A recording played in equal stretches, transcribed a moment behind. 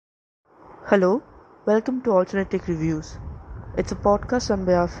Hello, welcome to Alternate Take Reviews. It's a podcast run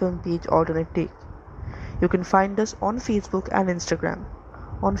by our film page Alternate Take. You can find us on Facebook and Instagram.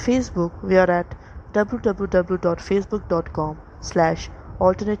 On Facebook, we are at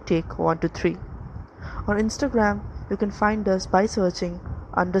www.facebook.com/alternate-take123. On Instagram, you can find us by searching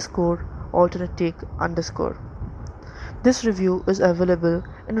 _alternate take _. This review is available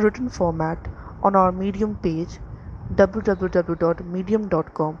in written format on our Medium page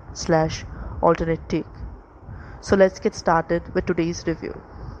www.medium.com/alternate take. So let's get started with today's review.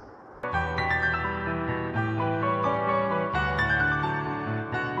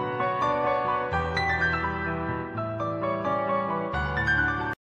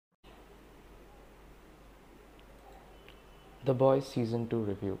 The Boys Season 2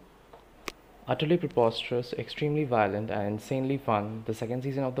 Review. Utterly preposterous, extremely violent, and insanely fun, the second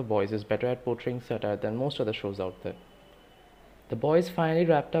season of The Boys is better at portraying satire than most other shows out there. The Boys finally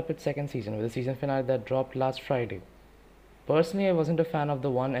wrapped up its second season with a season finale that dropped last Friday. Personally, I wasn't a fan of the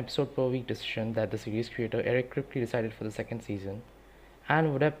one episode per week decision that the series creator Eric Kripke decided for the second season,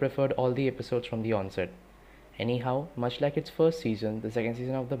 and would have preferred all the episodes from the onset. Anyhow, much like its first season, the second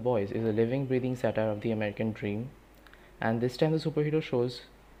season of The Boys is a living, breathing satire of the American dream, and this time the superhero shows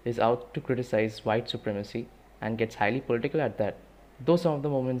is out to criticize white supremacy and gets highly political at that, though some of the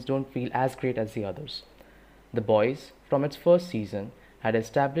moments don't feel as great as the others. The Boys, from its first season, had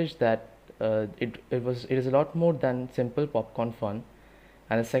established that it is a lot more than simple popcorn fun,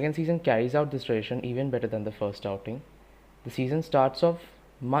 and the second season carries out this tradition even better than the first outing. The season starts off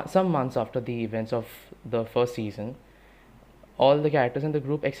some months after the events of the first season. All the characters in the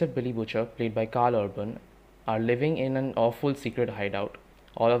group except Billy Butcher, played by Karl Urban, are living in an awful secret hideout.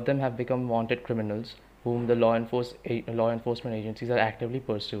 All of them have become wanted criminals whom the law enforcement agencies are actively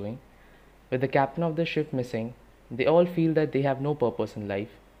pursuing. With the captain of the ship missing, they all feel that they have no purpose in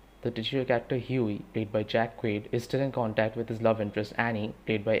life. The titular character Huey, played by Jack Quaid, is still in contact with his love interest Annie,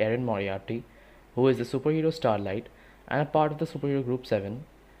 played by Erin Moriarty, who is the superhero Starlight and a part of the superhero group 7.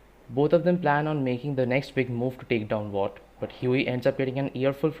 Both of them plan on making the next big move to take down Watt, but Huey ends up getting an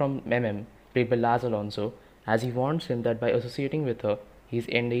earful from MM, played by Laz Alonso, as he warns him that by associating with her, he is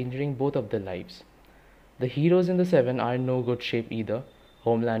endangering both of their lives. The heroes in the Seven are in no good shape either.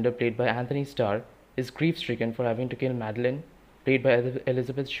 Homelander, played by Anthony Starr, is grief-stricken for having to kill Madeline, played by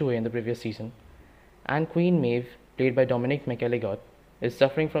Elizabeth Shue in the previous season, and Queen Maeve, played by Dominic McElligott, is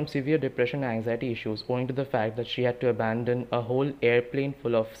suffering from severe depression and anxiety issues owing to the fact that she had to abandon a whole airplane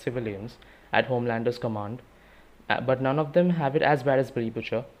full of civilians at Homelander's command, but none of them have it as bad as Billy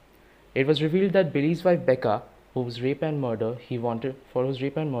Butcher. It was revealed that Billy's wife Becca, whose rape and murder he wanted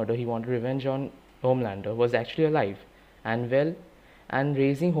revenge on Homelander, was actually alive and well, and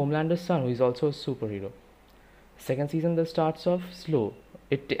raising Homelander's son, who is also a superhero. Second season that starts off slow.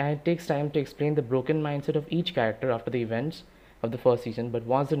 It takes time to explain the broken mindset of each character after the events of the first season, but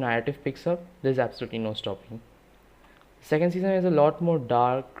once the narrative picks up, there's absolutely no stopping. The second season is a lot more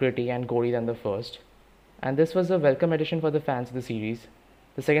dark, gritty, and gory than the first, and this was a welcome addition for the fans of the series.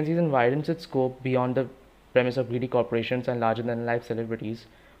 The second season widens its scope beyond the premise of greedy corporations and larger than life celebrities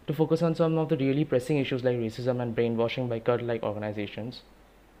to focus on some of the really pressing issues like racism and brainwashing by cult like organizations.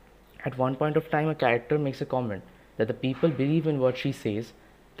 At one point of time, a character makes a comment that the people believe in what she says,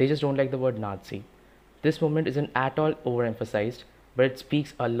 they just don't like the word Nazi. This moment isn't at all overemphasized, but it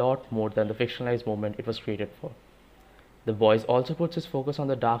speaks a lot more than the fictionalized moment it was created for. The Boys also puts its focus on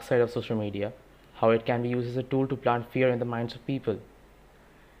the dark side of social media, how it can be used as a tool to plant fear in the minds of people.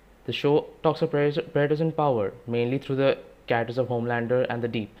 The show talks of predators in power, mainly through the characters of Homelander and the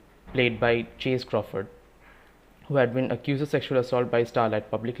Deep, played by Chase Crawford, who had been accused of sexual assault by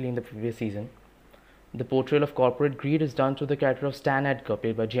Starlight publicly in the previous season. The portrayal of corporate greed is done through the character of Stan Edgar,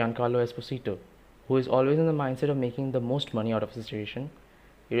 played by Giancarlo Esposito, who is always in the mindset of making the most money out of a situation,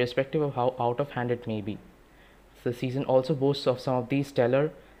 irrespective of how out of hand it may be. The season also boasts of some of these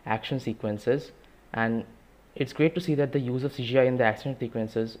stellar action sequences, and it's great to see that the use of CGI in the action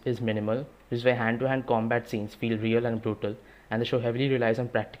sequences is minimal, which is why hand-to-hand combat scenes feel real and brutal, and the show heavily relies on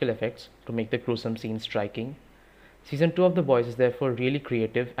practical effects to make the gruesome scenes striking. Season 2 of The Boys is therefore really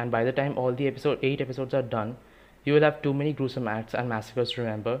creative, and by the time all the 8 episodes are done, you will have too many gruesome acts and massacres to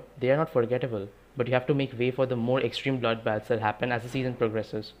remember. They are not forgettable, but you have to make way for the more extreme bloodbaths that happen as the season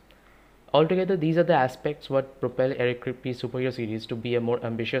progresses. Altogether, these are the aspects what propel Eric Kripke's superhero series to be a more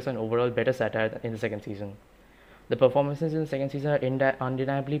ambitious and overall better satire in the second season. The performances in the second season are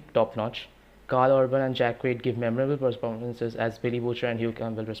undeniably top-notch. Karl Urban and Jack Quaid give memorable performances as Billy Butcher and Hugh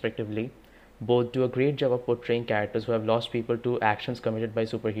Campbell respectively. Both do a great job of portraying characters who have lost people to actions committed by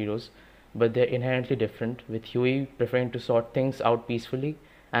superheroes, but they're inherently different, with Huey preferring to sort things out peacefully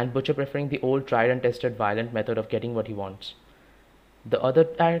and Butcher preferring the old tried and tested violent method of getting what he wants. The other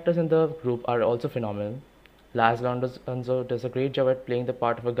characters in the group are also phenomenal. Laz Alonso does a great job at playing the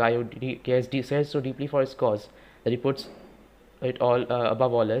part of a guy who cares so deeply for his cause that he puts it all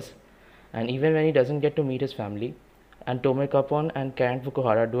above all else, and even when he doesn't get to meet his family. And Tomoe Capon and Karen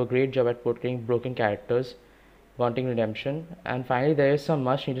Fukuhara do a great job at portraying broken characters wanting redemption. And finally, there is some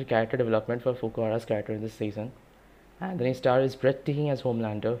much needed character development for Fukuhara's character in this season. Anthony Starr is breathtaking as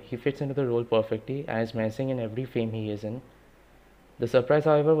Homelander. He fits into the role perfectly and is menacing in every frame he is in. The surprise,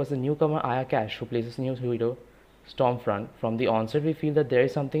 however, was the newcomer Aya Cash, who plays his new hero, Stormfront. From the onset, we feel that there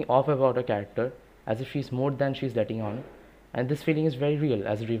is something off about her character, as if she's more than she's letting on. And this feeling is very real,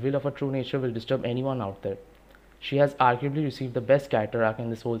 as the reveal of her true nature will disturb anyone out there. She has arguably received the best character arc in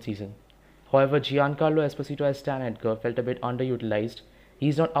this whole season. However, Giancarlo Esposito as Stan Edgar felt a bit underutilized.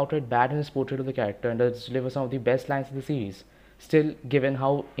 He's not outright bad in his portrayal of the character and does deliver some of the best lines in the series. Still, given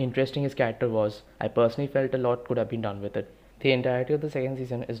how interesting his character was, I personally felt a lot could have been done with it. The entirety of the second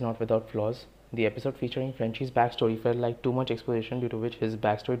season is not without flaws. The episode featuring Frenchie's backstory felt like too much exposition, due to which his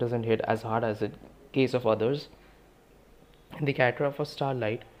backstory doesn't hit as hard as in case of others. The character of a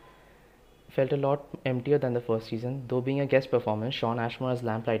Starlight felt a lot emptier than the first season. Though being a guest performance, Shawn Ashmore as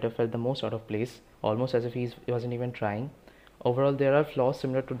Lamplighter felt the most out of place, almost as if he wasn't even trying. Overall, there are flaws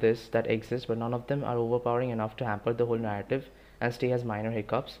similar to this that exist, but none of them are overpowering enough to hamper the whole narrative and stay as minor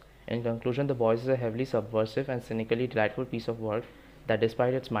hiccups. In conclusion, The Boys is a heavily subversive and cynically delightful piece of work that,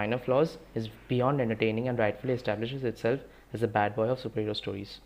 despite its minor flaws, is beyond entertaining and rightfully establishes itself as a bad boy of superhero stories.